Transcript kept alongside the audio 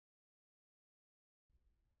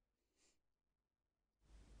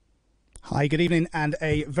Hi, good evening and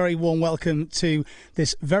a very warm welcome to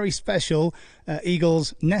this very special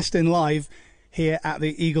Eagles Nesting Live here at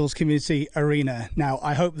the Eagles Community Arena. Now,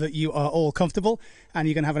 I hope that you are all comfortable and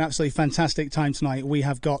you're going to have an absolutely fantastic time tonight. We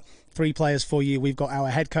have got three players for you. We've got our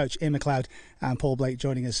head coach, Ian MacLeod, and Paul Blake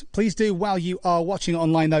joining us. Please do, while you are watching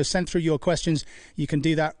online though, send through your questions. You can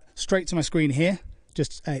do that straight to my screen here.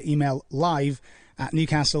 Just email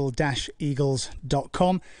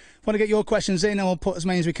live@newcastle-eagles.com. Want to get your questions in, and we'll put as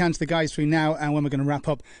many as we can to the guys through now, and when we're going to wrap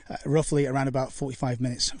up roughly around about 45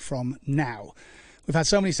 minutes from now. We've had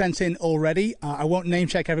so many sent in already. I won't name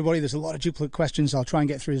check everybody. There's a lot of duplicate questions. I'll try and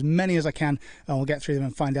get through as many as I can, and we'll get through them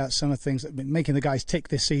and find out some of the things that have been making the guys tick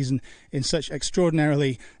this season in such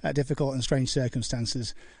extraordinarily difficult and strange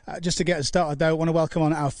circumstances. Just to get us started, though, I want to welcome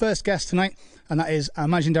on our first guest tonight, and that is our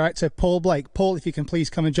Managing Director, Paul Blake. Paul, if you can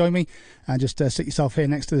please come and join me, and just sit yourself here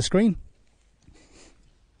next to the screen.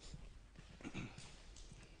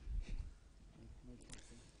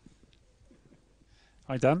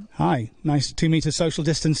 Hi, Dan. Hi. Nice 2-metre social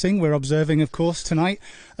distancing we're observing, of course, tonight.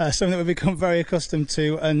 Something that we've become very accustomed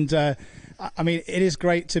to. And, I mean, it is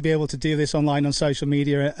great to be able to do this online on social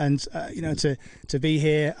media and, you know, to be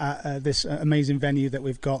here at this amazing venue that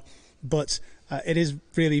we've got. But it is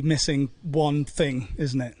really missing one thing,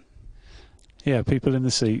 isn't it? Yeah, people in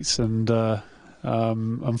the seats. And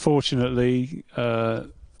unfortunately,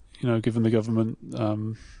 you know, given the government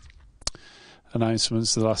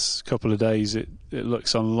announcements the last couple of days, it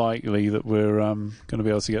looks unlikely that we're going to be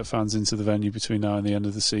able to get fans into the venue between now and the end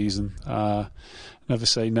of the season. Never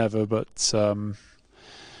say never, but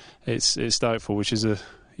it's doubtful, which is a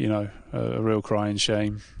real crying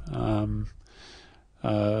shame.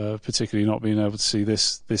 Particularly not being able to see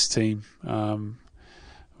this team,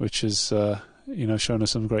 which has shown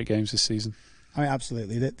us some great games this season. I mean,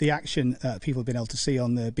 absolutely. The action people have been able to see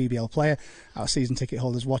on the BBL Player, our season ticket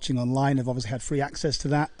holders watching online have obviously had free access to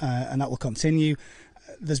that, and that will continue.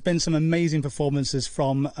 There's been some amazing performances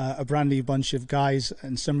from a brand new bunch of guys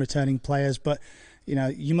and some returning players, but you know,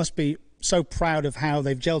 you must be so proud of how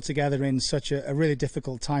they've gelled together in such a really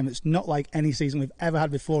difficult time. It's not like any season we've ever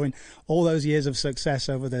had before in all those years of success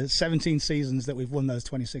over the 17 seasons that we've won those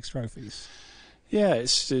 26 trophies. Yeah,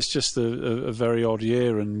 it's just a very odd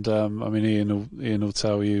year, and I mean, Ian will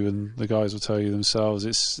tell you, and the guys will tell you themselves.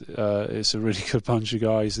 It's a really good bunch of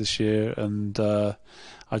guys this year, and I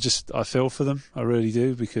feel for them. I really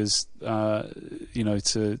do, because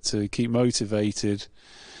to keep motivated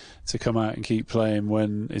to come out and keep playing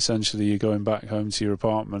when essentially you're going back home to your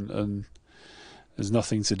apartment and there's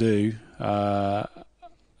nothing to do.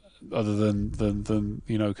 Other than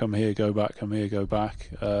come here, go back, come here, go back.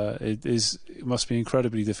 It must be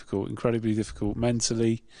incredibly difficult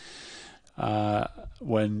mentally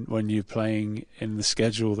when you're playing in the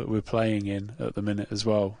schedule that we're playing in at the minute as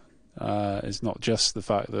well. It's not just the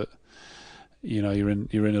fact that you're in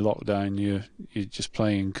a lockdown. You're just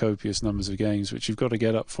playing copious numbers of games, which you've got to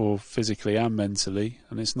get up for physically and mentally,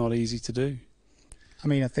 and it's not easy to do. I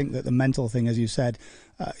mean, I think that the mental thing, as you said,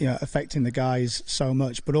 affecting the guys so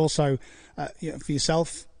much, but also for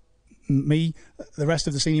yourself, me, the rest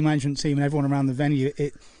of the senior management team and everyone around the venue,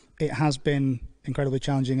 it has been incredibly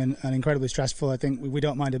challenging and incredibly stressful. I think we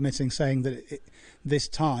don't mind saying that this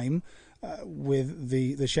time, with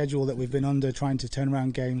the schedule that we've been under, trying to turn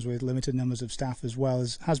around games with limited numbers of staff as well,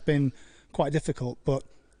 has been quite difficult. But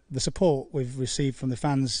the support we've received from the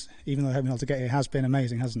fans, even though they haven't been able to get here, has been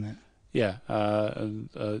amazing, hasn't it? Yeah,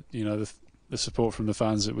 the support from the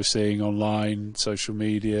fans that we're seeing online, social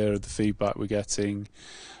media, the feedback we're getting,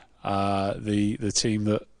 the team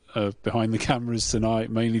that are behind the cameras tonight,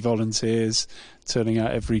 mainly volunteers, turning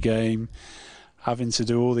out every game, having to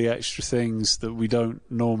do all the extra things that we don't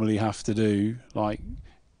normally have to do, like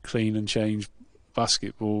clean and change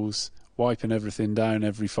basketballs, wiping everything down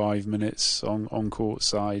every 5 minutes on court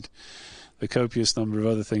side, the copious number of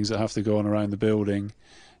other things that have to go on around the building.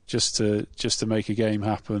 Just to make a game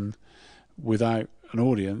happen without an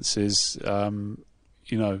audience is,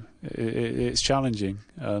 it's challenging,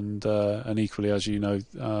 and equally, as you know,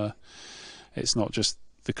 it's not just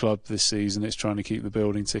the club this season. It's trying to keep the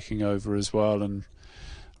building ticking over as well. And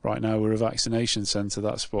right now, we're a vaccination centre.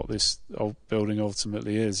 That's what this building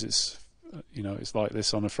ultimately is. It's like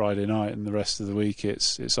this on a Friday night, and the rest of the week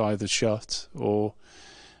it's either shut or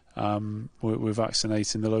we're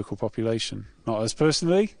vaccinating the local population. Not us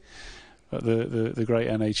personally, but the great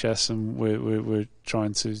NHS, and we're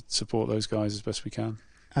trying to support those guys as best we can.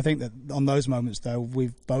 I think that on those moments, though,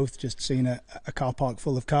 we've both just seen a car park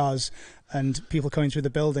full of cars and people coming through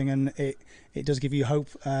the building, and it does give you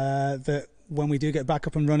hope that when we do get back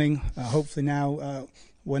up and running, hopefully now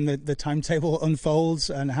when the timetable unfolds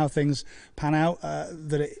and how things pan out,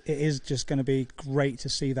 that it is just going to be great to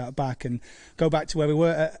see that back and go back to where we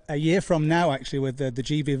were a year from now, actually, with the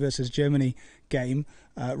GB versus Germany game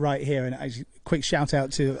right here. And a quick shout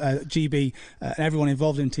out to GB and everyone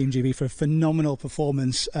involved in Team GB for a phenomenal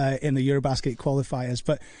performance in the Eurobasket qualifiers.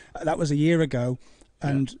 But that was a year ago,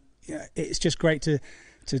 and it's just great to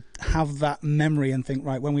have that memory and think,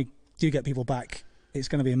 right, when we do get people back, it's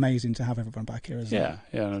going to be amazing to have everyone back here, isn't it?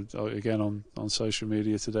 Yeah. And again, on social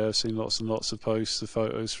media today, I've seen lots and lots of posts of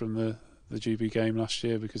photos from the GB game last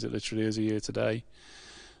year, because it literally is a year today.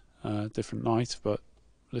 Different night, but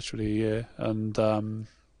literally a year. And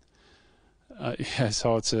it's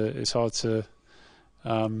hard to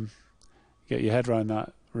get your head around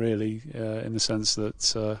that, really, in the sense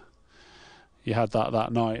that you had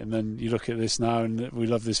that night, and then you look at this now, and we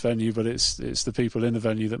love this venue, but it's the people in the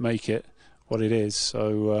venue that make it what it is.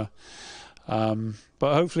 So,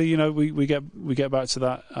 but hopefully, we get back to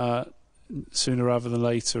that sooner rather than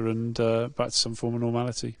later, and back to some form of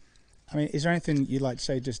normality. I mean, is there anything you'd like to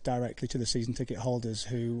say just directly to the season ticket holders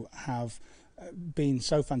who have been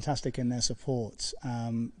so fantastic in their support?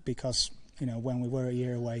 Because when we were a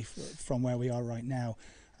year away from where we are right now,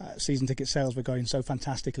 season ticket sales were going so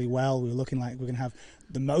fantastically well. We were looking like we're going to have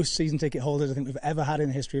the most season ticket holders I think we've ever had in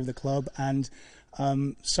the history of the club, and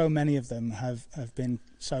so many of them have been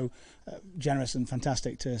so generous and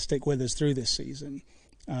fantastic to stick with us through this season.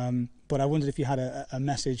 But I wondered if you had a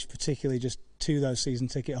message particularly just to those season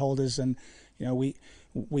ticket holders, and we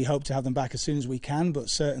hope to have them back as soon as we can, but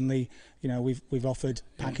certainly we've offered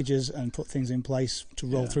packages and put things in place to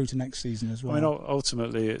roll through to next season as well. I mean,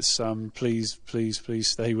 ultimately it's please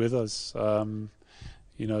stay with us.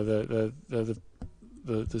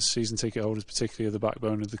 The season ticket holders particularly are the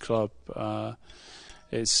backbone of the club.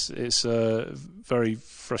 It's a very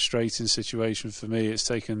frustrating situation for me. It's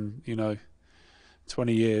taken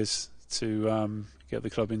 20 years to get the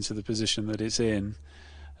club into the position that it's in,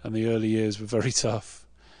 and the early years were very tough,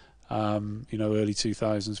 early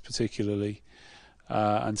 2000s particularly,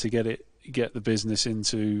 and to get the business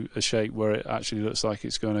into a shape where it actually looks like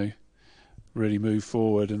it's going to really move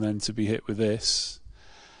forward, and then to be hit with this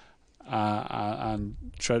and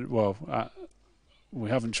we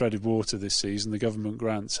haven't treaded water this season. The government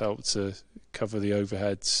grants helped to cover the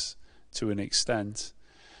overheads to an extent,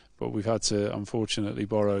 but we've had to unfortunately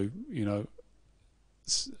borrow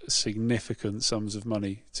significant sums of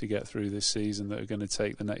money to get through this season that are going to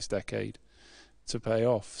take the next decade to pay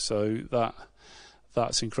off. So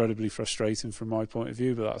that's incredibly frustrating from my point of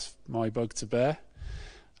view, but that's my bug to bear.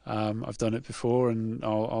 I've done it before, and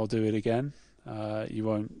I'll do it again.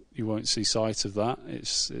 You won't see sight of that.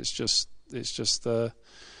 It's just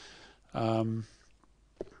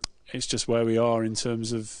where we are in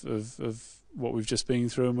terms of what we've just been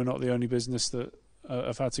through, and we're not the only business that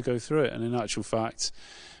have had to go through it. And in actual fact,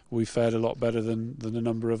 we fared a lot better than a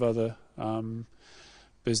number of other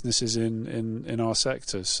businesses in our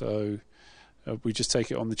sector. So we just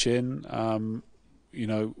take it on the chin.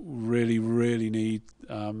 Really need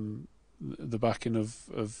the backing of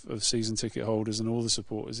season ticket holders and all the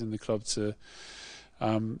supporters in the club to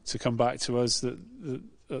come back to us at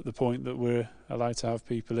the point that we're allowed to have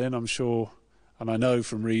people in. I'm sure, and I know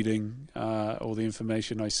from reading all the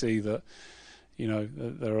information I see, that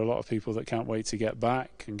there are a lot of people that can't wait to get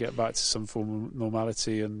back to some form of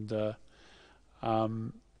normality. And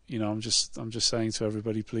I'm just saying to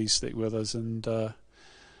everybody, please stick with us, and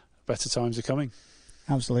better times are coming.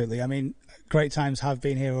 Absolutely. I mean, great times have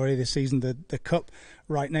been here already this season. The cup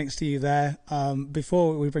right next to you there.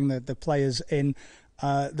 Before we bring the players in,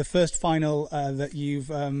 the first final that you've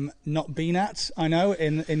not been at, I know,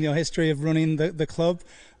 in your history of running the club.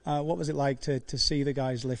 What was it like to see the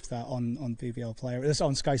guys lift that on BBL Player? It's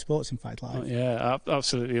on Sky Sports, in fact, live. Yeah,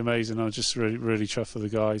 absolutely amazing. I was just really chuffed for the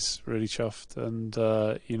guys, really chuffed. And,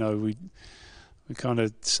 we kind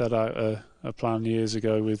of set out a plan years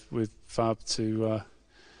ago with Fab to...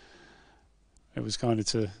 it was kind of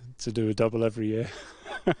to do a double every year.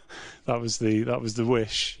 that was the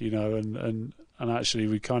wish, and actually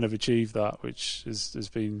we kind of achieved that, which has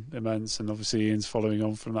been immense. And obviously Ian's following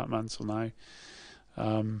on from that mantle now.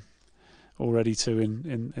 Already two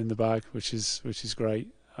in the bag, which is great.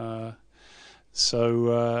 And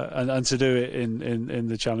to do it in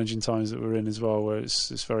the challenging times that we're in as well, where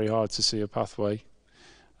it's very hard to see a pathway,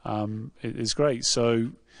 it is great.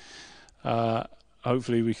 So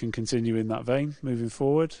hopefully we can continue in that vein moving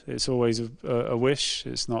forward. It's always a wish.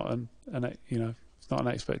 It's not it's not an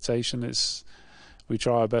expectation. We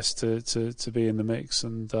try our best to be in the mix,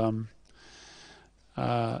 and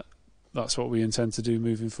that's what we intend to do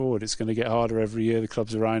moving forward. It's going to get harder every year. The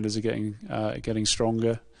clubs around us are getting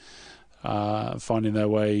stronger, finding their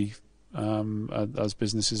way as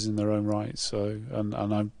businesses in their own right. So, and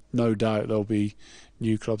I'm no doubt there'll be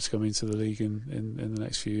new clubs coming to the league in the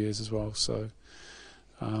next few years as well. So,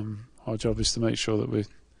 our job is to make sure that we're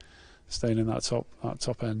staying in that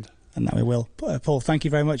top end. And that we will. Paul, thank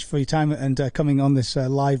you very much for your time and coming on this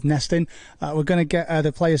live nesting. We're going to get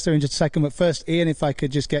the players through in just a second, but first, Ian, if I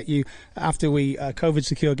could just get you, after we COVID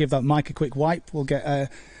secure, give that mic a quick wipe. We'll get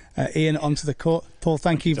Ian onto the court. Paul,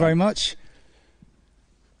 thank you very much.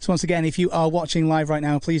 So once again, if you are watching live right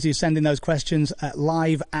now, please do send in those questions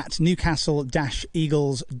live at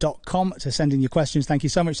newcastle-eagles.com to send in your questions. Thank you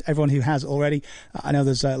so much to everyone who has already. I know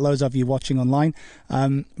there's loads of you watching online.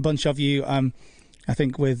 A bunch of you... I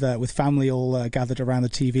think with family all gathered around the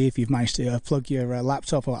TV, if you've managed to plug your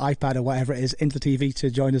laptop or iPad or whatever it is into the TV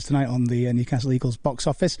to join us tonight on the Newcastle Eagles box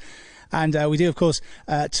office. And we do, of course,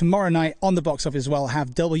 tomorrow night on the box office as well,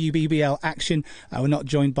 have WBBL action. We're not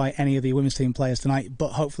joined by any of the women's team players tonight, but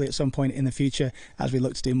hopefully at some point in the future as we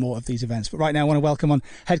look to do more of these events. But right now I want to welcome on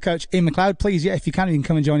head coach Ian MacLeod. Please, if you can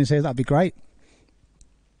come and join us here, that'd be great.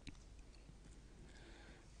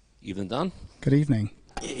 Evening, Dan. Good evening.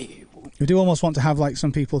 We do almost want to have like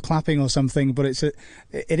some people clapping or something, but it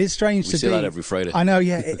is strange to be. We see that every Friday. I know,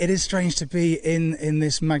 yeah. It is strange to be in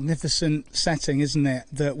this magnificent setting, isn't it?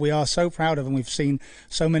 That we are so proud of, and we've seen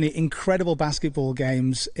so many incredible basketball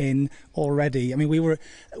games in already. I mean, we were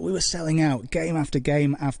selling out game after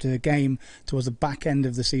game after game towards the back end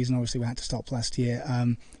of the season. Obviously, we had to stop last year.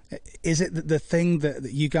 Is it the thing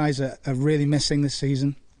that you guys are really missing this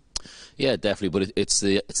season? Yeah, definitely. But it's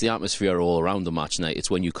the atmosphere all around the match night.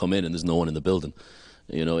 It's when you come in and there's no one in the building.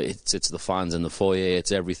 You know, it's the fans in the foyer.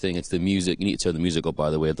 It's everything. It's the music. You need to turn the music up,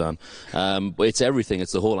 by the way, Dan. But it's everything.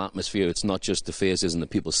 It's the whole atmosphere. It's not just the faces and the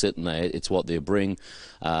people sitting there. It's what they bring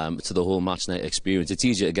to the whole match night experience. It's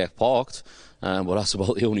easier to get parked, but that's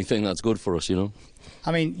about the only thing that's good for us, you know.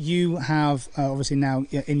 I mean, you have obviously now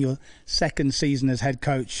in your second season as head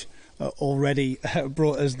coach. Already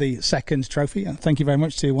brought us the second trophy. Thank you very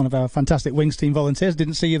much to one of our fantastic Wings team volunteers.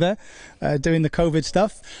 Didn't see you there doing the COVID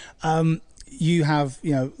stuff. You have,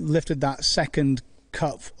 lifted that second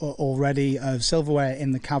cup already of silverware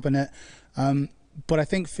in the cabinet. But I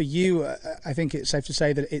think for you, I think it's safe to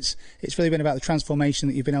say that it's really been about the transformation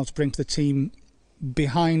that you've been able to bring to the team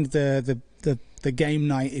behind the game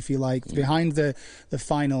night, if you like, behind the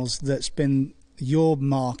finals. That's been your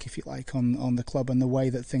mark, if you like, on the club and the way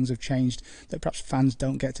that things have changed that perhaps fans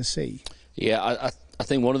don't get to see. Yeah, I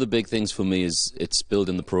think one of the big things for me is it's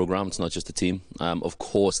building the programme. It's not just the team. Of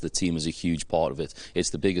course, the team is a huge part of it. It's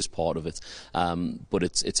the biggest part of it. But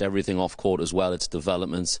it's everything off court as well. It's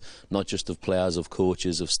development, not just of players, of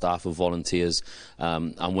coaches, of staff, of volunteers.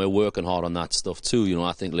 And we're working hard on that stuff too. You know,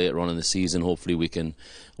 I think later on in the season, hopefully we can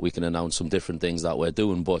announce some different things that we're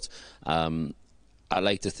doing. But I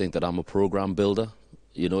like to think that I'm a programme builder.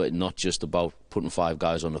 You know, it's not just about putting 5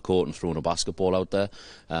 guys on the court and throwing a basketball out there.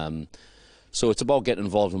 So it's about getting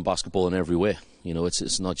involved in basketball in every way. You know,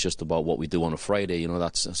 it's not just about what we do on a Friday. You know,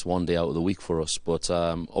 that's one day out of the week for us. But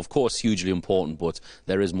of course, hugely important. But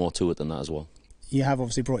there is more to it than that as well. You have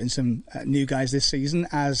obviously brought in some new guys this season,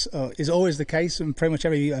 as is always the case in pretty much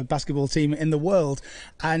every basketball team in the world.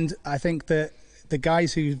 And I think that the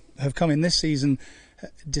guys who have come in this season,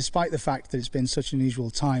 despite the fact that it's been such an unusual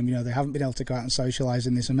time, you know, they haven't been able to go out and socialise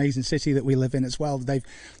in this amazing city that we live in as well.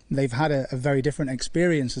 They've had a very different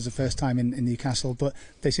experience as the first time in Newcastle, but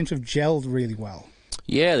they seem to have gelled really well.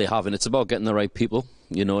 Yeah, they have, and it's about getting the right people.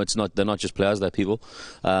 You know, they're not just players, they're people.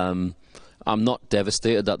 I'm not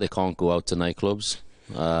devastated that they can't go out to nightclubs.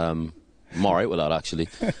 I'm all right with that, actually.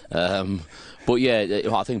 But yeah,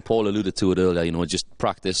 I think Paul alluded to it earlier, you know, just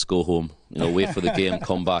practice, go home, you know, wait for the game,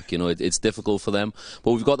 come back. You know, it's difficult for them.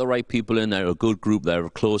 But we've got the right people in there, a good group, they're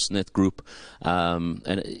a close-knit group. And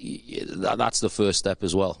that's the first step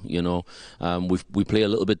as well, you know. We play a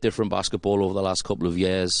little bit different basketball over the last couple of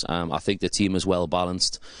years. I think the team is well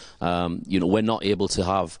balanced. You know, we're not able to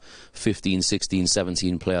have 15, 16,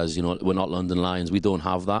 17 players. You know, we're not London Lions. We don't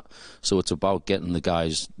have that. So it's about getting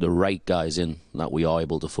the right guys in that we are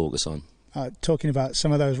able to focus on. Talking about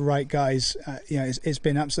some of those right guys, you know, it's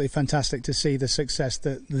been absolutely fantastic to see the success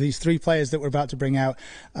that these 3 players that we're about to bring out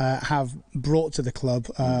have brought to the club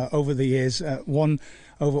over the years, one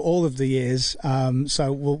over all of the years.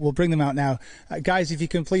 So we'll bring them out now. Guys, if you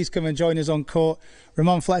can please come and join us on court.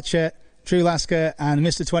 Rahmon Fletcher, Drew Lasker and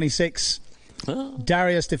Mr. 26,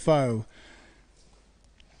 Darius Defoe.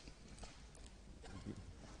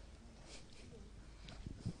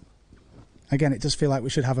 Again, it does feel like we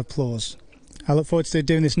should have applause. I look forward to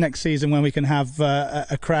doing this next season when we can have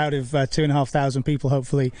a crowd of 2,500 people,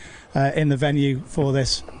 hopefully, in the venue for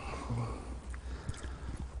this.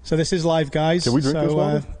 So this is live, guys. Can we drink this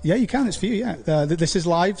water? Yeah, you can. It's for you, yeah. This is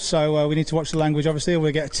live, so we need to watch the language, obviously, or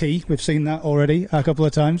we'll get a tea. We've seen that already a couple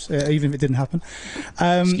of times, even if it didn't happen.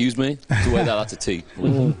 Excuse me? To wear that's a tea.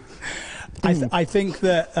 I think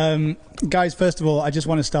that, guys, first of all, I just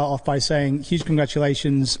want to start off by saying huge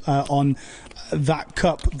congratulations on that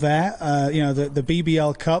cup there. The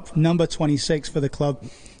BBL Cup, number 26 for the club,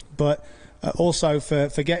 but also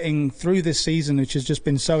for getting through this season, which has just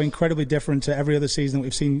been so incredibly different to every other season that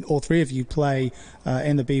we've seen all three of you play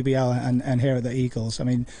in the BBL and here at the Eagles. I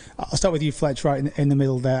mean, I'll start with you, Fletch, right in the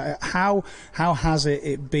middle there. How has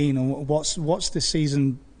it been, and what's this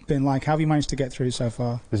season been like? How have you managed to get through so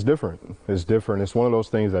far? It's different. It's different. It's one of those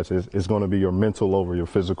things that is going to be your mental over your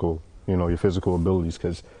physical, your physical abilities,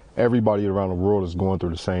 because everybody around the world is going through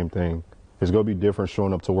the same thing. It's going to be different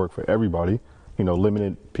showing up to work for everybody.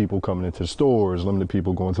 Limited people coming into stores, limited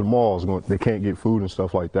people going to the malls, they can't get food and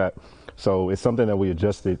stuff like that. So it's something that we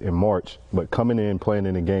adjusted in March, but coming in, playing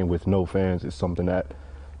in a game with no fans is something that,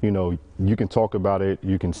 you can talk about it,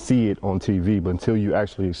 you can see it on TV, but until you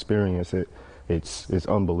actually experience it, it's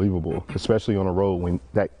unbelievable, especially on the road when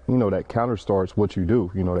that counter starts what you do,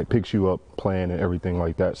 that picks you up playing and everything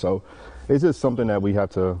like that. So it's just something that we have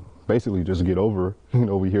to basically just get over.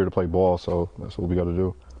 We're here to play ball, so that's what we got to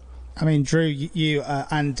do. I mean, Drew, you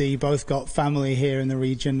and Dee both got family here in the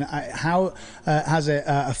region. How has it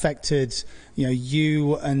affected,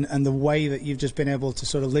 you and the way that you've just been able to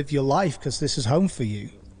sort of live your life, because this is home for you?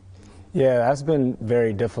 Yeah, that's been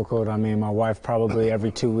very difficult. I mean, my wife probably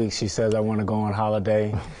every 2 weeks she says, I want to go on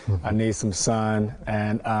holiday. I need some sun.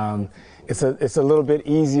 And it's a little bit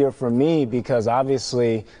easier for me because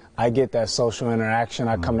obviously I get that social interaction.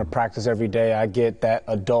 I come to practice every day. I get that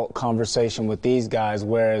adult conversation with these guys,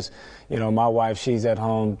 whereas, my wife, she's at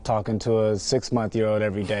home talking to a 6-month-old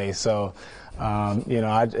every day. So,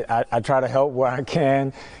 I try to help where I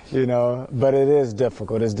can, but it is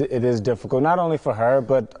difficult. It is difficult, not only for her,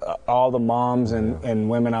 but all the moms and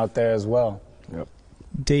women out there as well. Yep.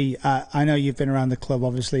 Dee, I know you've been around the club,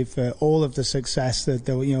 obviously, for all of the success,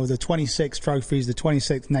 the 26 trophies, the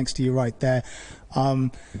 26th next to you right there.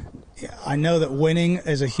 I know that winning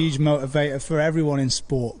is a huge motivator for everyone in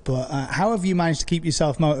sport, but how have you managed to keep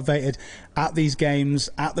yourself motivated at these games,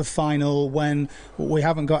 at the final, when we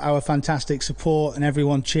haven't got our fantastic support and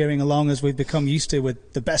everyone cheering along as we've become used to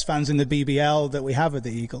with the best fans in the BBL that we have at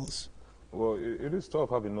the Eagles? Well, it is tough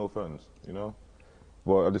having no fans,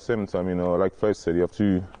 But at the same time, like Fred said, you have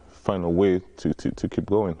to find a way to keep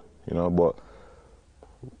going, But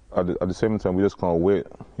at the same time, we just can't wait,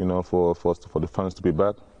 for the fans to be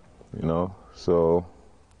back, So,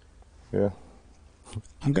 yeah.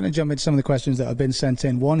 I'm going to jump into some of the questions that have been sent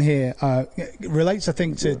in. One here relates, I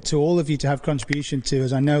think, to all of you to have contribution to,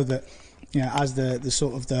 as I know that, as the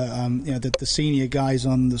sort of the senior guys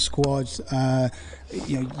on the squad,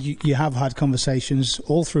 you have had conversations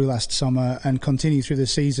all through last summer and continue through the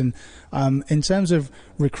season. In terms of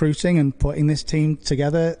recruiting and putting this team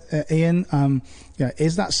together, Ian,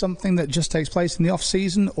 is that something that just takes place in the off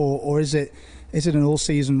season, or is it an all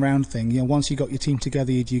season round thing? Once you got your team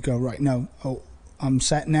together, do you go right? No, I'm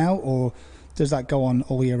set now, or does that go on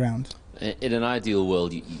all year round? In an ideal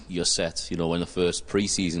world, you're set. When the first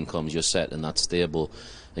pre-season comes, you're set and that's stable,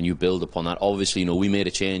 and you build upon that. Obviously, we made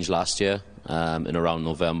a change last year in around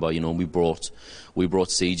November. We brought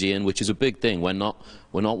CJ in, which is a big thing. We're not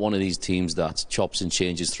one of these teams that chops and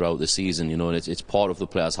changes throughout the season. And it's part of the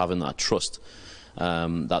players having that trust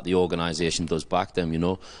that the organisation does back them.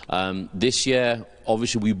 This year,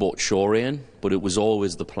 obviously, we brought Shore in, but it was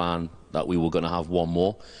always the plan that we were going to have one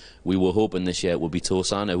more. We were hoping this year it would be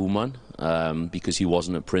Tosan Ehuman because he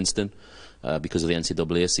wasn't at Princeton because of the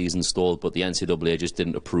NCAA season stalled, but the NCAA just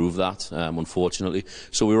didn't approve that, unfortunately.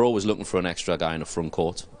 So we were always looking for an extra guy in the front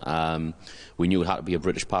court. We knew it had to be a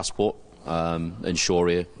British passport, and Shore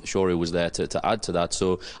was there to add to that.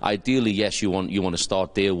 So ideally, yes, you want to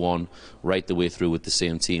start day one right the way through with the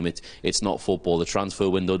same team. It's not football. The transfer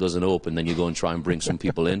window doesn't open, then you go and try and bring some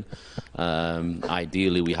people in.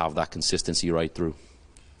 Ideally, we have that consistency right through.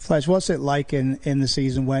 Fletch, what's it like in the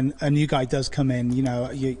season when a new guy does come in?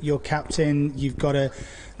 You're captain, you've got to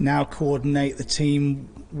now coordinate the team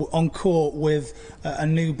on court with a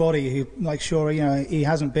new body who, like Shore, he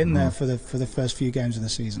hasn't been there for the first few games of the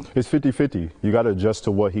season. It's 50-50. You got to adjust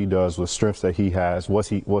to what he does with strengths that he has, what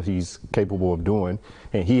he's capable of doing,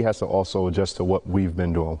 and he has to also adjust to what we've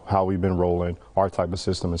been doing, how we've been rolling, our type of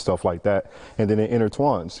system and stuff like that. And then it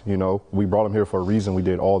intertwines. We brought him here for a reason. We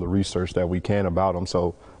did all the research that we can about him.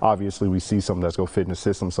 So obviously we see something that's going to fit in the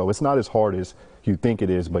system. So it's not as hard as you think it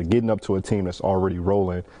is, but getting up to a team that's already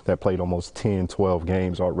rolling, that played almost 10, 12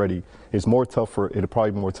 games already, is more tough it'll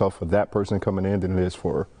probably be more tough for that person coming in than it is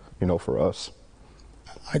for, for us.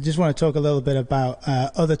 I just want to talk a little bit about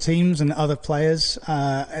other teams and other players,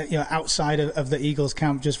 outside of the Eagles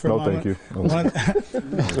camp, just for a moment. Thank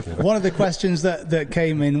you. One of the questions that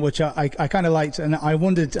came in, which I kind of liked, and I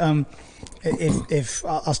wondered if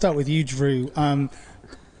I'll start with you, Drew.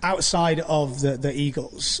 Outside of the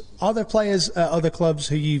Eagles, are there players at other clubs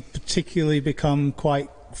who you particularly become quite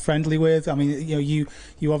friendly with? I mean,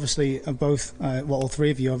 you obviously are both, all three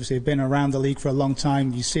of you obviously have been around the league for a long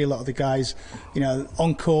time. You see a lot of the guys,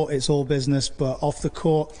 on court it's all business, but off the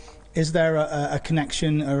court, is there a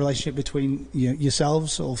connection, a relationship between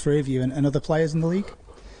yourselves, all three of you, and other players in the league?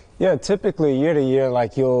 Yeah, typically year to year,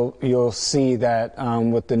 like you'll see that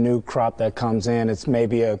with the new crop that comes in, it's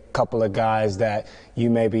maybe a couple of guys that you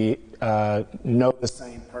maybe know the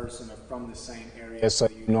same person or from the same area, so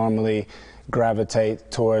you normally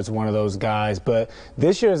gravitate towards one of those guys. But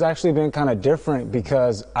this year has actually been kind of different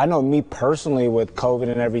because I know me personally with COVID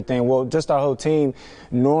and everything, well, just our whole team,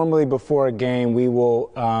 normally before a game we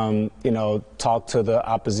will, talk to the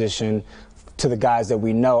opposition, to the guys that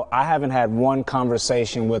we know. I haven't had one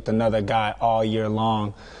conversation with another guy all year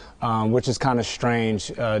long, which is kind of strange,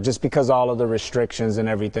 just because all of the restrictions and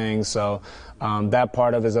everything. So that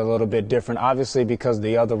part of it is a little bit different. Obviously, because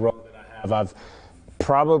the other role that I have, I've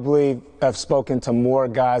probably have spoken to more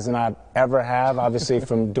guys than I ever have, obviously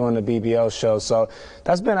from doing the BBL show. So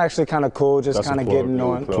that's been actually kind of cool, just kind of getting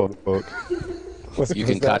on. You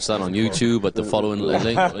can catch that on YouTube at the following link.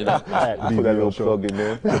 Put that little plug in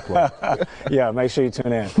there. Yeah, make sure you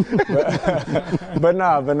tune in. But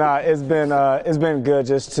no, it's been good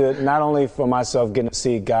just to not only for myself getting to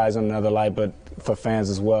see guys on another light, but for fans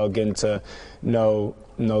as well, getting to know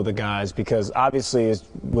the guys, because obviously it's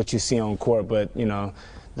what you see on court, but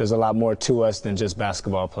there's a lot more to us than just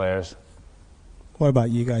basketball players. What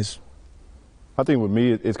about you guys? I think with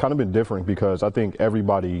me, it's kind of been different because I think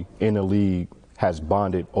everybody in the league has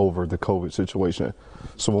bonded over the COVID situation.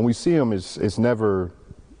 So when we see them, it's never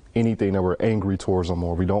anything that we're angry towards them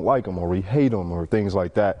or we don't like them or we hate them or things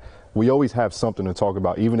like that. We always have something to talk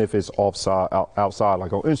about, even if it's outside,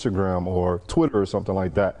 like on Instagram or Twitter or something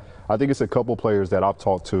like that. I think it's a couple players that I've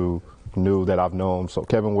talked to, that I've known. So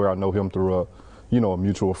Kevin Ware, I know him through a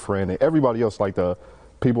mutual friend, and everybody else, like the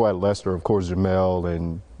people at Leicester, of course, Jamel,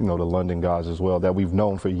 and the London guys as well, that we've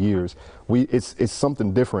known for years. It's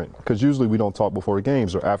something different because usually we don't talk before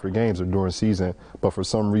games or after games or during season, but for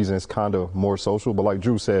some reason it's kind of more social. But like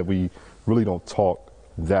Drew said, we really don't talk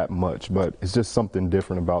that much, but it's just something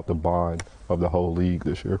different about the bond of the whole league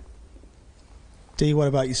this year. D, what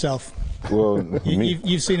about yourself? Well,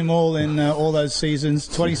 you've seen them all in all those seasons,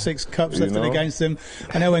 26 cups lifted against them.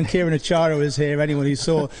 I know when Kieran Achara was here, anyone who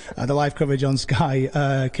saw the live coverage on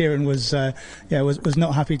Sky, Kieran was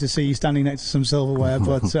not happy to see you standing next to some silverware,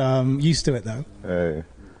 but used to it though. Hey,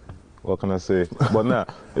 what can I say? But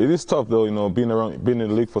it is tough though, being in the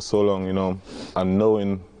league for so long, and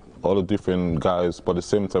knowing all the different guys, but at the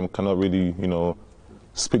same time cannot really,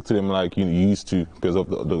 speak to them like you used to because of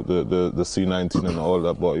the C19 and all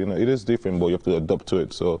that. But it is different, but you have to adapt to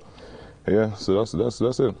it. So yeah, so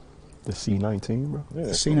that's it. The C19, bro. Yeah,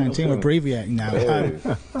 the C19, we're abbreviating now. Hey.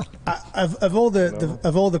 Of all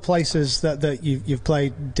the places that you've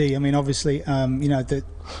played, D. I mean, obviously, out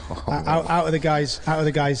of the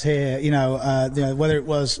guys here, whether it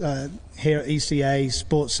was here at ECA,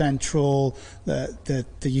 Sports Central, the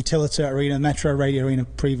Utilita Arena, Metro Radio Arena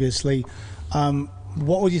previously.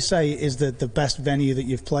 What would you say is the best venue that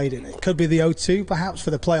you've played in? It could be the O2, perhaps, for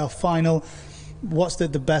the playoff final. What's the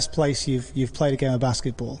best place you've played a game of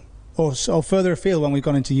basketball? Or further afield when we've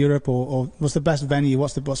gone into Europe, or what's the best venue?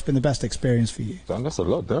 What's been the best experience for you? Damn, that's a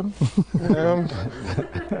lot, Dan.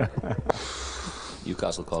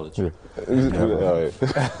 Newcastle College. Yeah.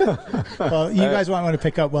 Well, you guys might want to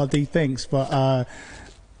pick up while D thinks, but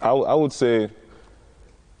I would say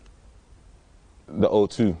the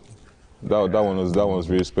O2. That one was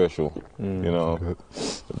really special. I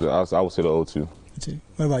would say the O2.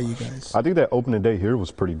 What about you guys? I think that opening day here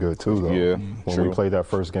was pretty good too, though. Yeah, when we played that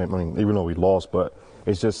first game, I mean, even though we lost, but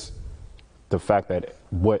it's just the fact that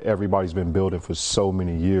what everybody's been building for so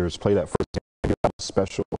many years. Play that first game, that was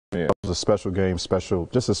special. Yeah. That was a special game,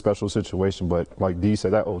 just a special situation. But like D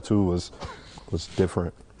said, that O2 was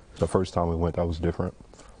different. The first time we went, that was different.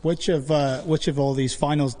 Which of all these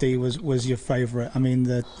finals, D, was your favourite? I mean,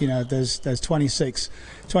 there's 26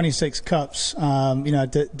 cups.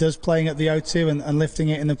 Does playing at the O2 and lifting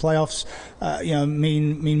it in the playoffs,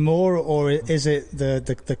 mean more, or is it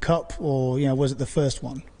the cup, or was it the first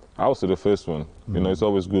one? I would say the first one. It's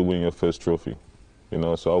always good winning your first trophy.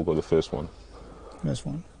 So I'll go the first one. First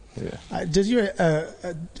one. Yeah. Does your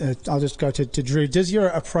I'll just go to Drew. Does your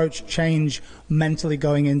approach change mentally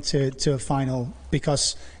going into a final,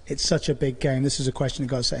 because it's such a big game? This is a question that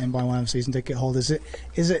got set in by one of the season ticket holders.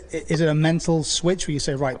 Is it a mental switch where you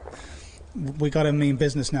say, right, we got to mean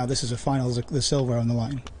business now? This is a final. There's the silver on the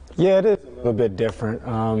line. Yeah, it is a little bit different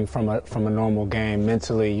from a normal game.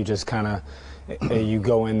 Mentally, you just kind of you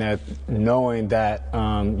go in there knowing that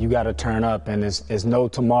you got to turn up, and it's no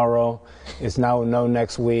tomorrow, it's no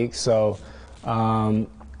next week. So I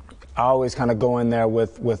always kind of go in there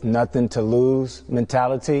with nothing to lose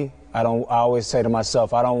mentality. I always say to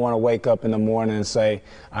myself, I don't want to wake up in the morning and say,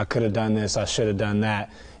 I could have done this, I should have done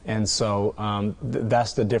that. And so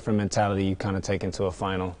that's the different mentality you kind of take into a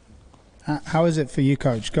final. How is it for you,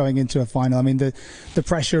 Coach, going into a final? I mean, the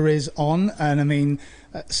pressure is on, and I mean,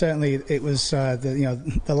 certainly it was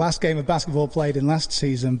the last game of basketball played in last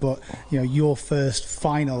season, but your first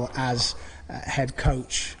final as head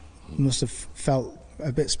coach must have felt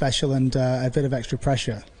a bit special and a bit of extra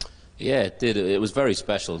pressure. Yeah, it did. It was very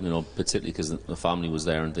special, particularly because the family was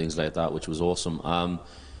there and things like that, which was awesome.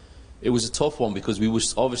 It was a tough one because we were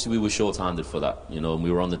short-handed for that, and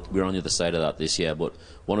we were on the other side of that this year. But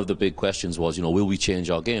one of the big questions was, will we change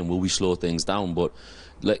our game? Will we slow things down? But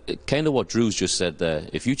kind of what Drew's just said there,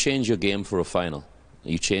 if you change your game for a final,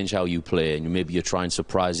 you change how you play, and maybe you try and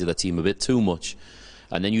surprise the other team a bit too much,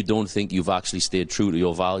 and then you don't think you've actually stayed true to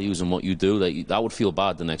your values and what you do, that would feel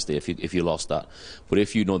bad the next day if you lost that. But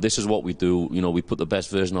if this is what we do, we put the best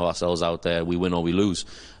version of ourselves out there, we win or we lose.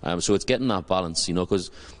 So it's getting that balance,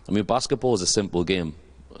 because, basketball is a simple game,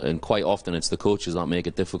 and quite often it's the coaches that make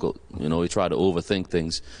it difficult. We try to overthink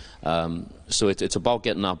things. So it's about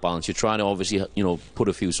getting that balance. You're trying to obviously, put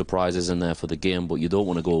a few surprises in there for the game, but you don't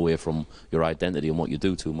want to go away from your identity and what you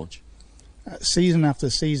do too much. Season after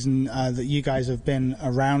season that you guys have been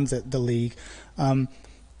around the league,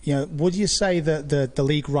 would you say that the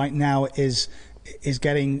league right now is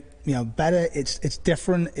getting better? It's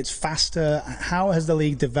different, it's faster. How has the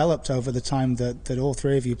league developed over the time that all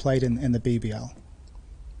three of you played in the BBL?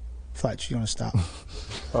 Fletch, you want to start?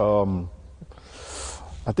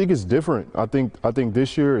 I think it's different. I think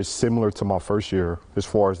this year is similar to my first year as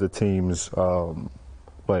far as the teams.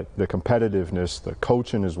 But the competitiveness, the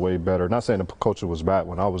coaching is way better. Not saying the coaching was bad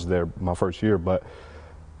when I was there my first year, but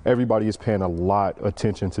everybody is paying a lot of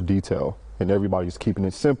attention to detail, and everybody's keeping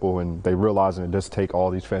it simple, and they realizing it doesn't take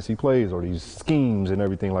all these fancy plays or these schemes and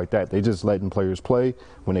everything like that. They just letting players play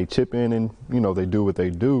when they chip in, and they do what they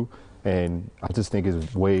do. And I just think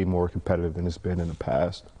it's way more competitive than it's been in the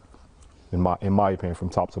past, in my opinion, from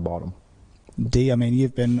top to bottom. D, I mean,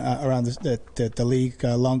 you've been around the league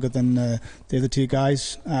longer than the other two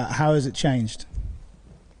guys. How has it changed?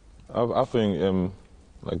 I think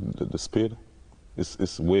the speed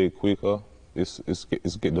is way quicker.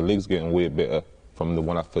 The league's getting way better from the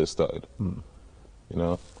when I first started.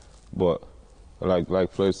 But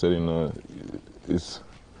like Floyd said, it's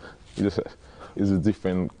a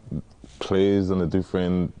different players and a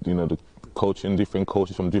different the coaching, different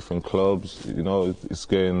coaches from different clubs. It's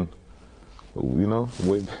getting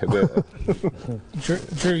way better.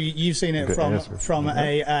 Drew, you've seen it from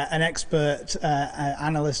an expert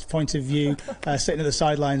analyst point of view, sitting at the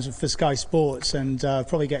sidelines for Sky Sports, and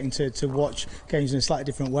probably getting to watch games in a slightly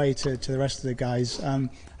different way to the rest of the guys.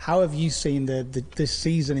 How have you seen this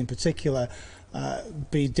season in particular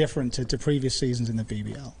be different to previous seasons in the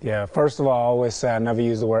BBL? Yeah, first of all, I always say I never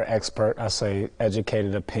use the word expert. I say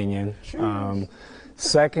educated opinion.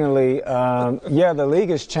 Secondly, the league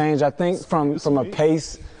has changed. I think from a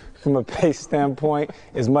pace standpoint,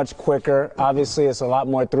 is much quicker. Obviously, it's a lot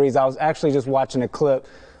more threes. I was actually just watching a clip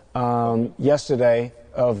yesterday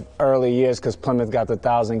of early years because Plymouth got the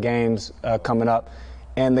 1,000 games coming up.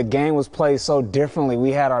 And the game was played so differently.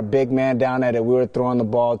 We had our big man down there that we were throwing the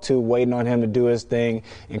ball to, waiting on him to do his thing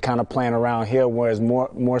and kind of playing around here, whereas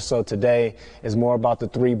more so today is more about the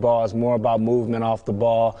three balls, more about movement off the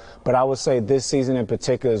ball. But I would say this season in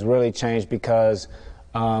particular has really changed because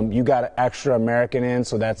you got an extra American in,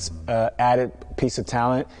 so that's added piece of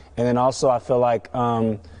talent. And then also I feel like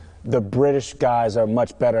the British guys are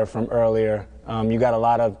much better from earlier. You got a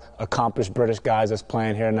lot of accomplished British guys that's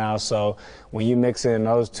playing here now. So when you mix in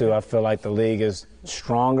those two, I feel like the league is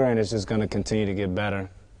stronger and it's just going to continue to get better.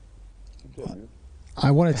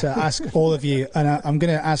 I wanted to ask all of you, and I'm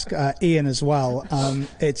going to ask Ian as well.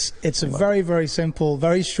 It's a very, very simple,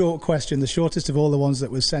 very short question, the shortest of all the ones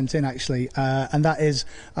that was sent in, actually, and that is,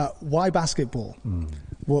 why basketball?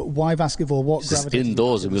 Why basketball? What gravitated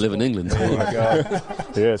indoors, and we live in England. Oh my God.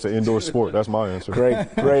 Yeah, it's an indoor sport. That's my answer.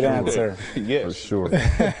 Great answer. Yes. For sure.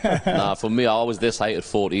 Nah, for me, I was this height at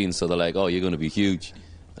 14, so they're like, "Oh, you're going to be huge,"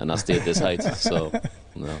 and I stayed this height. So,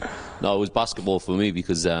 no, it was basketball for me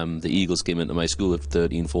because the Eagles came into my school at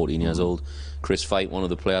 13, 14 years old. Chris Fight, one of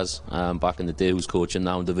the players back in the day, who's coaching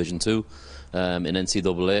now in Division 2 in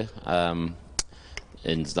NCAA,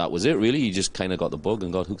 and that was it. Really, he just kind of got the bug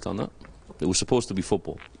and got hooked on that. It was supposed to be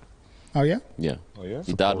football. Oh, yeah? Yeah. Oh, yeah?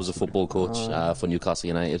 His dad was a football coach for Newcastle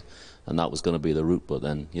United, and that was going to be the route, but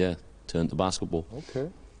then, turned to basketball. Okay.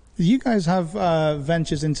 Do you guys have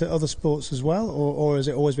ventures into other sports as well, or has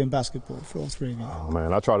it always been basketball for all three of you? Oh,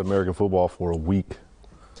 man, I tried American football for a week,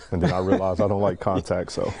 and then I realized I don't like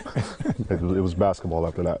contact, so it was basketball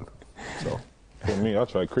after that. So For me, I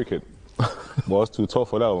tried cricket. Well, it's too tough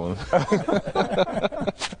for that one.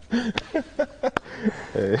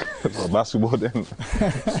 Hey, basketball then.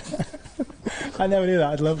 I never knew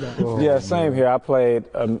that. I'd love that. Yeah, same here. I played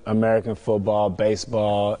American football,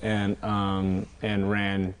 baseball, and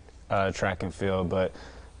ran track and field, but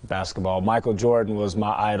basketball. Michael Jordan was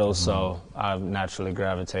my idol, so I naturally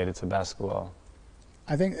gravitated to basketball.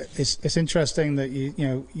 I think it's interesting that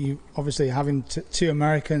you obviously having two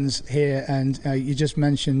Americans here, and you just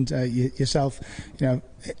mentioned yourself.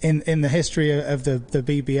 In the history of the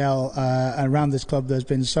BBL around this club, there's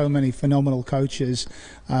been so many phenomenal coaches.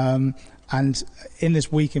 And in this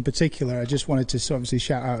week in particular, I just wanted to obviously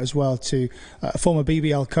shout out as well to a former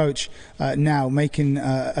BBL coach now making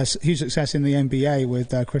a huge success in the NBA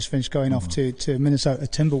with Chris Finch going off to Minnesota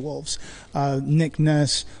Timberwolves. Nick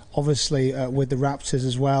Nurse, obviously, with the Raptors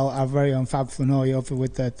as well. Our very own Fab Flanoy over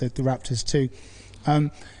with the Raptors too.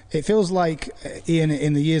 It feels like, Ian,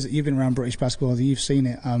 in the years that you've been around British basketball, that you've seen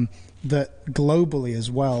it, that globally as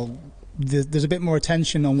well, there's a bit more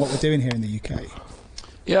attention on what we're doing here in the UK.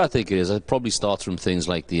 Yeah, I think it is. It probably starts from things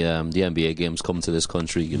like the NBA games come to this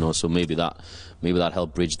country, so maybe that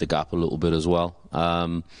helped bridge the gap a little bit as well.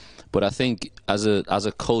 But I think as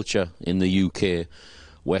a culture in the UK,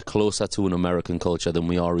 we're closer to an American culture than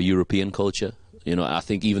we are a European culture. I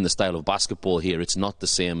think even the style of basketball here, it's not the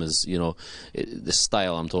same as, the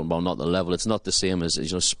style I'm talking about, not the level. It's not the same as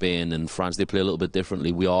Spain and France. They play a little bit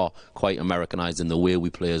differently. We are quite Americanized in the way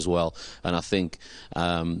we play as well. And I think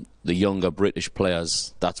the younger British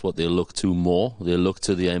players, that's what they look to more. They look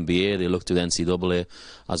to the NBA, they look to the NCAA,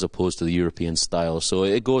 as opposed to the European style. So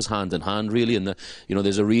it goes hand in hand, really. And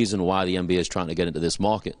there's a reason why the NBA is trying to get into this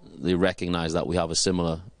market. They recognize that we have a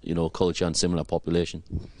similar, culture and similar population.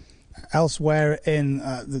 Elsewhere in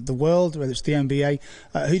the world, whether it's the NBA,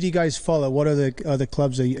 who do you guys follow? What other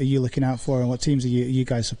clubs are you looking out for, and what teams are you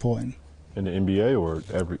guys supporting? in the NBA or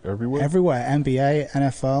everywhere? Everywhere, NBA,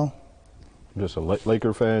 NFL. I'm just a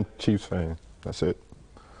Laker fan, Chiefs fan. That's it.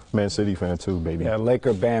 Man City fan too, baby. Yeah,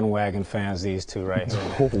 Laker bandwagon fans, these two right here.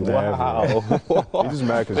 Wow. He's just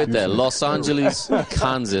mad 'cause Right there, Houston- Los Angeles,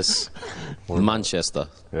 Kansas, Manchester.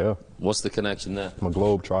 Yeah, What's the connection there? I'm a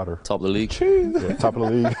globe trotter. Top of the league? Yeah, top of the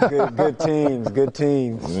league. Good teams, good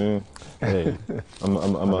teams. Yeah. Hey, I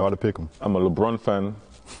know how to pick them. I'm a LeBron fan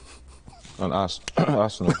and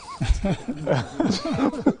Arsenal.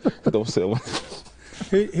 Don't say what.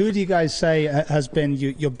 Who do you guys say has been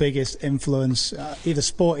your biggest influence, either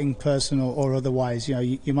sporting, personal, or otherwise?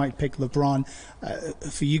 You might pick LeBron.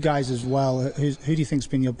 For you guys as well, who do you think's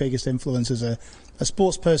been your biggest influence as a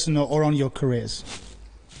sports person or on your careers?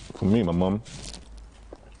 For me, my mum.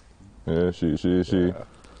 Yeah, she.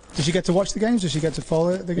 Does she get to watch the games? Does she get to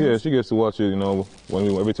follow the games? Yeah, she gets to watch it.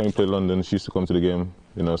 Every time we play London, she used to come to the game.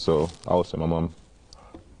 So I would say my mum.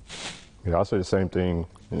 Yeah, I'll say the same thing.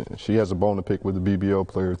 She has a bone to pick with the BBL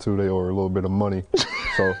player too. They owe her a little bit of money.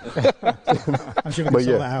 So, I'm sure we can but sort that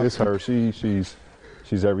yeah, out. it's her. She's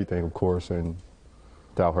everything, of course, and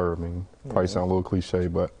without her, I mean, probably sound a little cliche,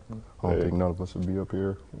 but I don't think none of us would be up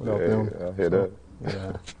here without them. I hear that.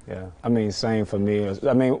 Yeah. I mean, same for me.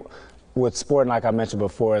 I mean, with sport, like I mentioned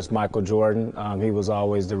before, it's Michael Jordan. He was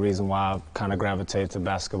always the reason why I kind of gravitated to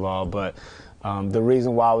basketball. But the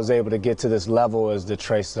reason why I was able to get to this level is the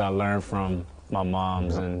traits that I learned from my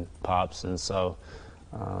moms and pops. And so,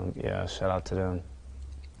 shout out to them.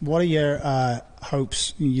 What are your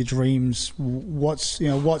hopes, your dreams. What's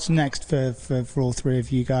next for all three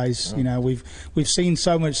of you guys? You know, we've seen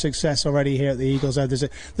so much success already here at the Eagles.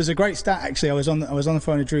 There's a great stat actually. I was on the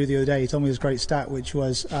phone with Drew the other day. He told me this great stat, which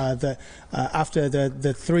was that after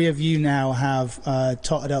the three of you now have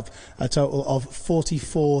totted up a total of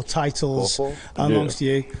 44 titles amongst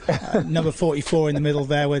you. Number 44 in the middle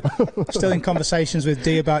there. We're still in conversations with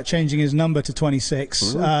D about changing his number to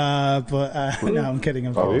 26. No, I'm kidding.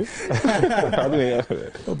 I'm kidding.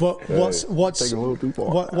 But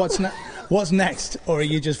what's next, or are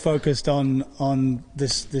you just focused on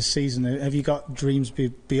this season? Have you got dreams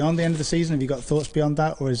beyond the end of the season? Have you got thoughts beyond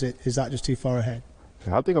that, or is that just too far ahead?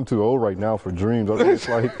 I think I'm too old right now for dreams. I think it's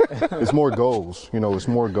like it's more goals. You know, it's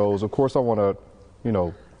more goals. Of course, I want to,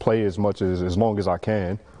 play as long as I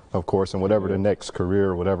can. Of course, and whatever the next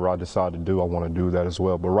career, whatever I decide to do, I want to do that as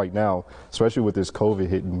well. But right now, especially with this COVID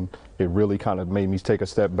hitting, it really kind of made me take a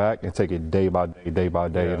step back and take it day by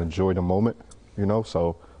day, and enjoy the moment,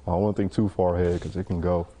 So I don't want to think too far ahead because it can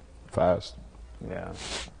go fast. Yeah.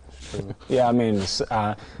 Yeah, I mean,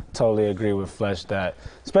 I totally agree with Fletch that,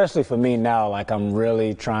 especially for me now, like I'm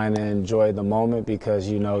really trying to enjoy the moment because,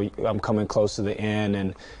 I'm coming close to the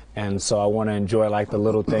end and so I want to enjoy like the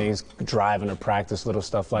little things, driving to practice, little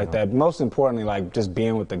stuff like that. Most importantly, like just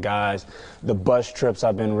being with the guys. The bus trips,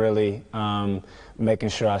 I've been really making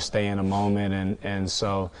sure I stay in a moment. And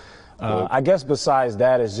so I guess besides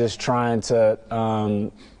that is just trying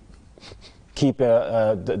to keep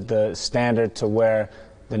the standard to where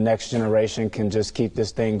the next generation can just keep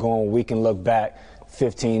this thing going. We can look back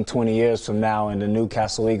 15, 20 years from now, and the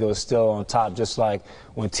Newcastle Eagles still on top, just like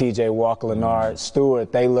when T.J. Walker, Leonard,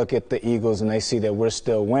 Stewart, they look at the Eagles and they see that we're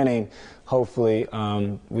still winning. Hopefully,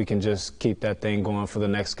 we can just keep that thing going for the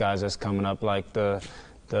next guys that's coming up, like the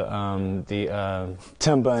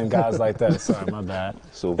Timber and guys like that. Sorry, my bad.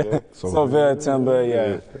 Silverware, Timber,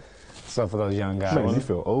 yeah. So for those young guys. Man, you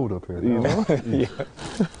feel old up here. Yeah.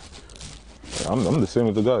 I'm the same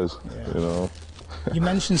with the guys, You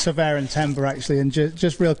mentioned Silverware and Timber actually, and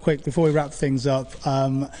just real quick before we wrap things up,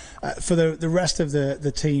 for the rest of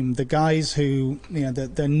the team, the guys who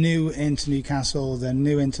they're new into Newcastle, they're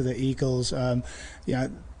new into the Eagles.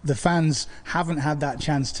 The fans haven't had that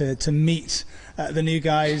chance to meet the new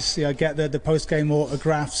guys, get the post-game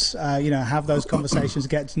autographs, have those conversations,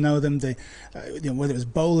 get to know them. Whether it was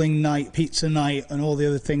bowling night, pizza night, and all the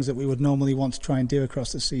other things that we would normally want to try and do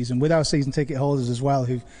across the season with our season ticket holders as well,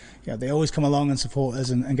 who they always come along and support us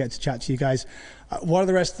and get to chat to you guys. What are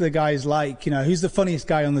the rest of the guys like? Who's the funniest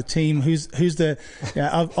guy on the team? Who's the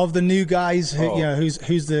of the new guys? Who's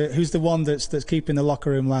the one that's keeping the locker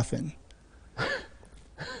room laughing?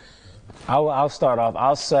 I'll start off.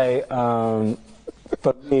 I'll say,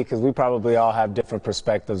 for me, because we probably all have different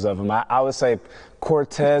perspectives of him, I would say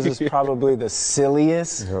Cortez is probably the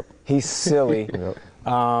silliest. Yep. He's silly. Yep.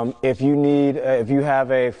 If you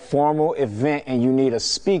have a formal event and you need a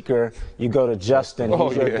speaker, you go to Justin.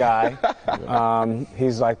 He's your guy.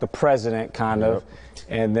 He's like the president, kind of.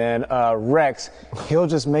 And then Rex, he'll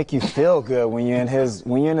just make you feel good when you're in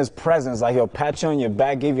his presence. Like he'll pat you on your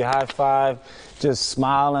back, give you a high five, just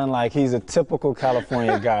smiling like he's a typical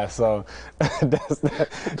California guy. So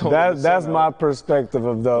that's my perspective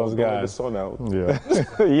of those guys.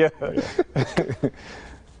 Yeah.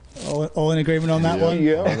 All in agreement on that one?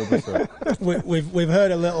 Yeah, 100%. We've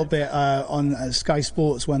heard a little bit on Sky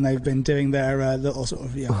Sports when they've been doing their little sort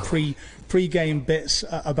of pre-game bits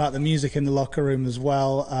about the music in the locker room as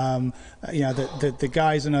well. The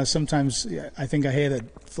guys, sometimes I think I hear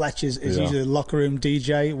that Fletch is usually the locker room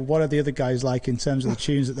DJ. What are the other guys like in terms of the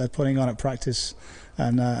tunes that they're putting on at practice?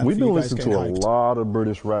 And we've been listening to a lot of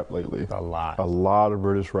British rap lately. A lot of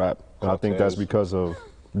British rap. And I think that's because of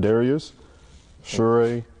Darius,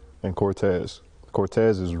 Shure, and Cortez.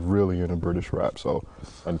 Cortez is really into British rap, so.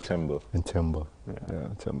 And Timber. Yeah,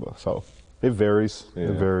 Timber. So it varies. Yeah.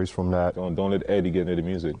 It varies from that. Don't let Eddie get into the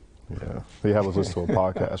music. Yeah, they have us listen to a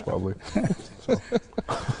podcast probably.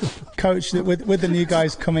 Coach, with the new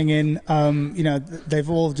guys coming in, they've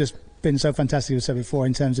all just been so fantastic, as I said before,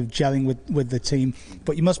 in terms of gelling with the team.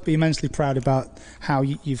 But you must be immensely proud about how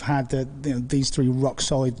you've had these three rock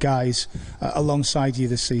solid guys alongside you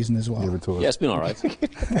this season as well. Yeah, it's been all right.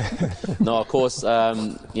 No, of course,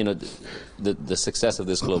 the success of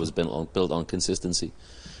this club has been built on consistency.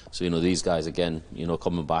 So these guys again,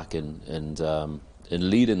 coming back and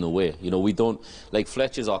leading the way. We don't, like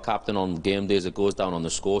Fletcher's our captain on game days. It goes down on the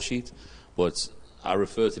score sheet, but I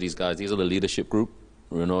refer to these guys. These are the leadership group.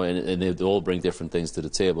 And they all bring different things to the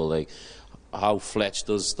table. Like how Fletch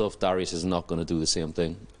does stuff, Darius is not going to do the same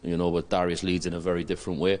thing, but Darius leads in a very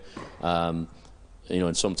different way.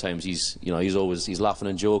 and sometimes he's laughing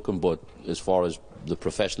and joking, but as far as the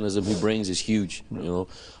professionalism he brings is huge.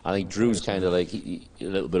 I think Drew's kind of like a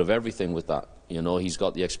little bit of everything with that. He's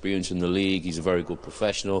got the experience in the league. He's a very good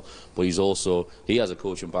professional, but he has a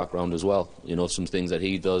coaching background as well. Some things that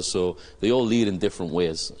he does. So they all lead in different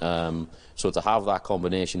ways. So to have that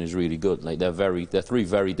combination is really good. Like they're three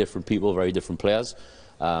very different people, very different players.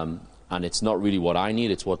 And it's not really what I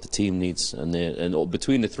need; it's what the team needs. And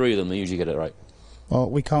between the three of them, they usually get it right. Well,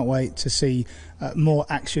 we can't wait to see more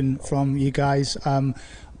action from you guys.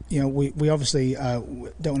 We obviously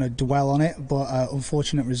don't want to dwell on it, but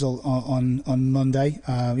unfortunate result on Monday.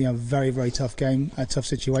 Very, very tough game, a tough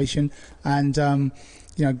situation, and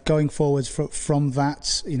going forwards from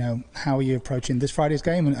that, how are you approaching this Friday's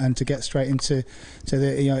game and to get straight into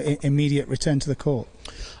the immediate return to the court?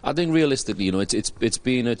 I think realistically, it's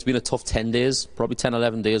been a tough 10 days, probably 10,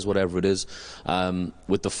 11 days, whatever it is.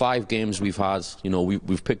 With the 5 games we've had,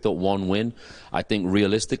 we've picked up 1 win. I think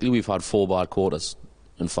realistically we've had 4 bad quarters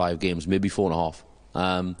in 5 games, maybe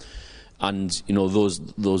 4.5. And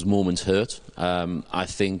those moments hurt. I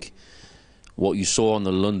think what you saw on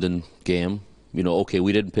the London game, okay,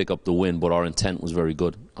 we didn't pick up the win, but our intent was very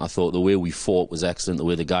good. I thought the way we fought was excellent. The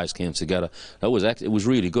way the guys came together, it was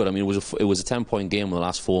really good. I mean, it was a 10-point game in the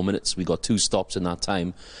last 4 minutes. We got 2 stops in that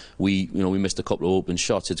time. We missed a couple of open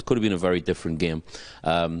shots. It could have been a very different game.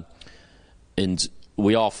 And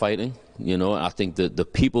we are fighting. I think that the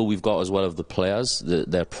people we've got as well as the players,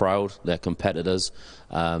 they're proud, they're competitors.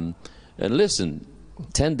 And listen,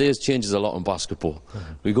 10 days changes a lot in basketball.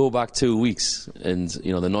 We go back 2 weeks and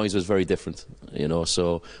the noise was very different,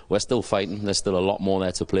 so we're still fighting. There's still a lot more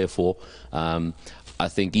there to play for. I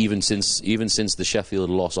think even since the Sheffield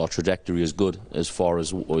loss, our trajectory is good as far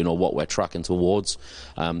as what we're tracking towards.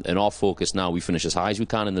 And our focus now, we finish as high as we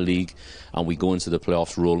can in the league, and we go into the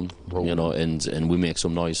playoffs rolling. And we make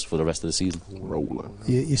some noise for the rest of the season. Rolling.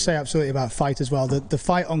 You say absolutely about fight as well. The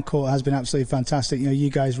fight on court has been absolutely fantastic. You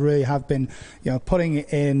guys really have been putting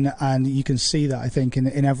it in, and you can see that I think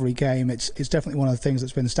in every game. It's definitely one of the things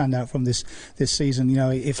that's been a standout from this season.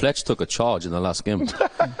 If Fletch took a charge in the last game.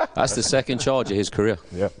 That's the second charge of his career.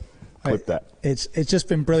 Yep. Clip that. It's just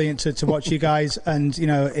been brilliant to watch you guys, and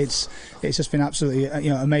it's just been absolutely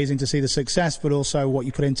amazing to see the success, but also what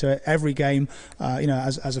you put into it every game.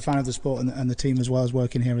 As a fan of the sport and the team as well as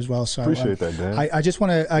working here as well. So appreciate that, Dan. I just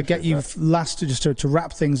want to get you last to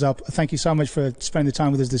wrap things up. Thank you so much for spending the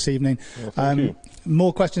time with us this evening. Thank you.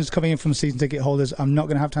 More questions coming in from season ticket holders. I'm not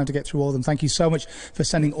going to have time to get through all of them. Thank you so much for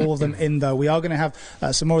sending all of them in, though. We are going to have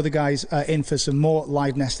some more of the guys in for some more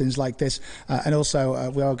live nestings like this, and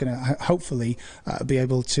also we are going to hopefully be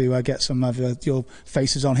able to get some of your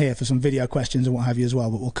faces on here for some video questions and what have you as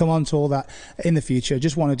well. But we'll come on to all that in the future.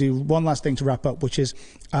 Just want to do one last thing to wrap up, which is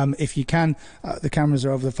if you can, the cameras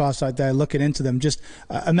are over the far side there looking into them, just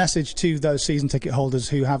a message to those season ticket holders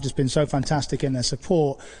who have just been so fantastic in their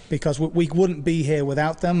support, because we wouldn't be here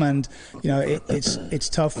without them, and it's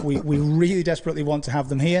tough. We really desperately want to have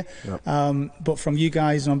them here. Yep. But from you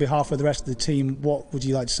guys and on behalf of the rest of the team, what would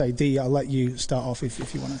you like to say? Dee, I'll let you start off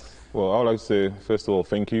if you want to. Well, I would like to say, first of all,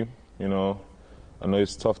 thank you. I know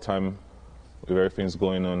it's a tough time with everything's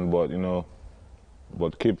going on,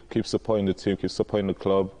 but keep supporting the team, keep supporting the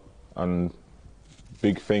club, and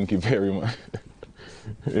big thank you very much.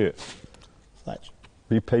 Yeah. Fletch.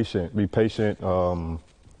 Be patient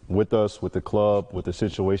with us, with the club, with the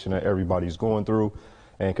situation that everybody's going through,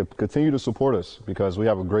 and continue to support us, because we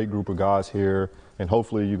have a great group of guys here, and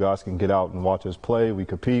hopefully you guys can get out and watch us play. We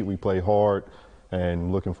compete, we play hard,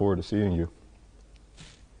 and looking forward to seeing you.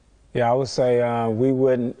 Yeah, I would say we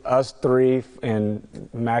wouldn't, us three and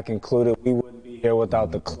Mac included, we wouldn't be here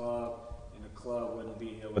without the club, and the club wouldn't be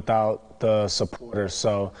here without the supporters.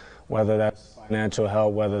 So whether that's financial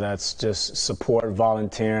help, whether that's just support,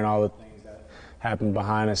 volunteering, all the things that happen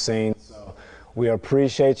behind the scenes. So we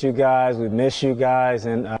appreciate you guys, we miss you guys,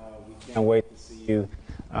 and we can't wait to see you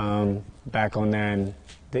back on there in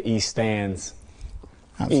the East stands.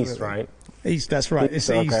 Absolutely. East, right? East, that's right. It's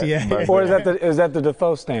okay. East, yeah. Or is that the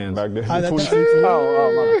Defoe stands? Back there. 26.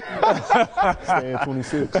 Oh, Stand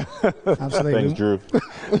 26. Absolutely. Thanks, Drew.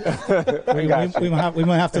 We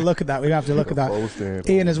might have to look at that. We have to look at that.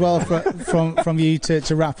 Ian, as well, from you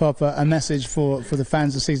to wrap up, a message for the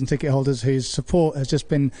fans, the season ticket holders, whose support has just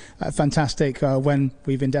been fantastic when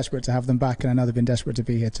we've been desperate to have them back, and I know they've been desperate to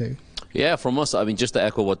be here too. Yeah, from us, I mean, just to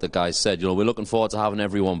echo what the guys said, we're looking forward to having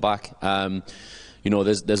everyone back.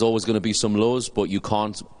 there's always going to be some lows, but you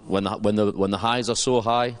can't, when the highs are so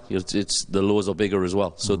high, it's the lows are bigger as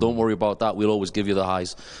well. So don't worry about that. We'll always give you the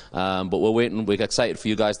highs. But we're excited for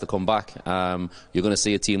you guys to come back. You're going to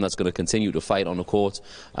see a team that's going to continue to fight on the court.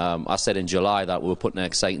 I said in July that we were putting an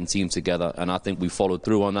exciting team together, and I think we followed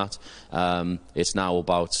through on that. It's now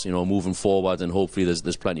about moving forward, and hopefully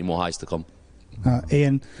there's plenty more highs to come.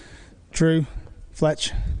 Ian, Drew,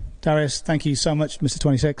 Fletch, Darius, thank you so much, Mr.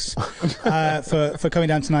 26, for coming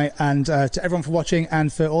down tonight, and to everyone for watching,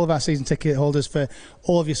 and for all of our season ticket holders for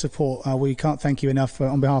all of your support. We can't thank you enough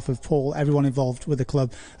on behalf of Paul, everyone involved with the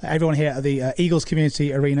club, everyone here at the Eagles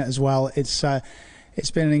Community Arena as well.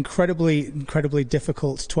 It's been an incredibly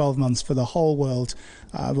difficult 12 months for the whole world,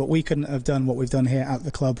 but we couldn't have done what we've done here at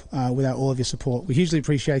the club without all of your support. We hugely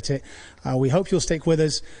appreciate it. We hope you'll stick with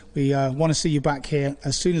us. We want to see you back here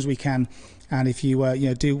as soon as we can. And if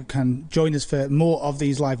you can join us for more of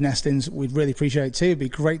these live nestings, we'd really appreciate it too. It'd be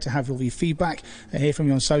great to have all your feedback, hear from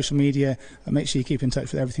you on social media. Make sure you keep in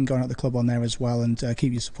touch with everything going on at the club on there as well, and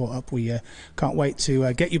keep your support up. We can't wait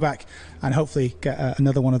to get you back and hopefully get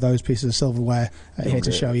another one of those pieces of silverware here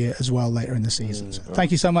to show you as well later in the season. So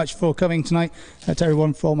thank you so much for coming tonight, to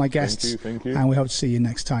everyone, for all my guests. Thank you. And we hope to see you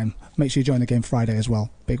next time. Make sure you join the game Friday as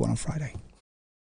well. Big one on Friday.